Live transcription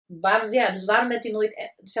waarom bent u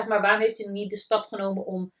nooit, zeg maar, waarom heeft u niet de stap genomen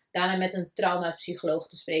om daarna met een traumapsycholoog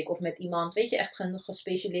te spreken? Of met iemand, weet je, echt een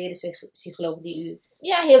gespecialiseerde psycholoog die u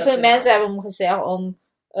Ja, heel zou veel kunnen mensen helpen? hebben me gezegd om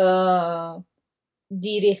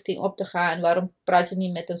die richting op te gaan. Waarom praat je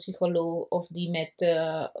niet met een psycholoog of die met,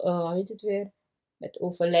 hoe heet het weer? Met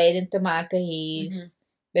overlijden te maken Mhm. heeft.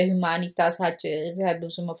 Bij Humanitas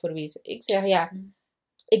hebben ze me verwezen. Ik zeg ja, Mhm.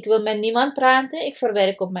 ik wil met niemand praten. Ik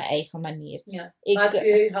verwerk op mijn eigen manier. Ja. Ik, Maar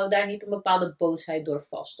u houdt daar niet een bepaalde boosheid door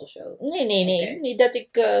vast of zo? nee. Oké. Niet dat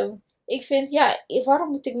ik vind, ja, waarom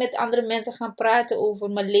moet ik met andere mensen gaan praten over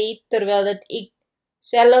mijn leed, terwijl dat ik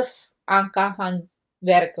zelf aan kan gaan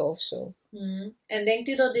werken of zo. En denkt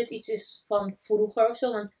u dat dit iets is van vroeger of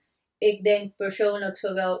zo? Want ik denk persoonlijk,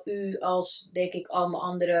 zowel u als denk ik al mijn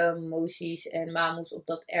andere moties en mamoes op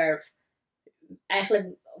dat erf,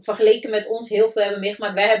 eigenlijk vergeleken met ons heel veel hebben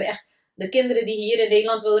meegemaakt. Wij hebben echt, de kinderen die hier in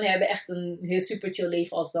Nederland wonen, hebben echt een heel super chill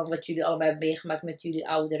leven als dan wat jullie allemaal hebben meegemaakt met jullie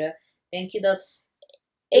ouderen. Denk je dat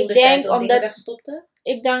toen Ik de tijd denk ook dingen omdat, wegstopten?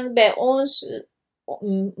 ik denk bij ons,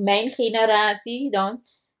 mijn generatie dan,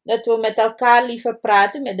 dat we met elkaar liever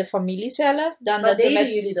praten, met de familie zelf, dan Maar dat we deden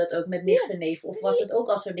met, jullie dat ook met ja, nicht en neef? Of was het ook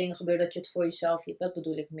als er dingen gebeurden dat je het voor jezelf hield? Dat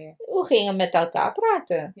bedoel ik meer. we gingen met elkaar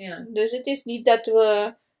praten. Ja, Dus het is niet dat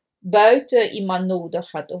we buiten iemand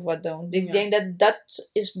nodig hadden of wat dan. Ik ja. denk dat dat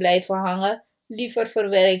is blijven hangen. Liever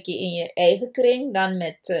verwerk je in je eigen kring dan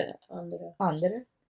met Anderen. anderen.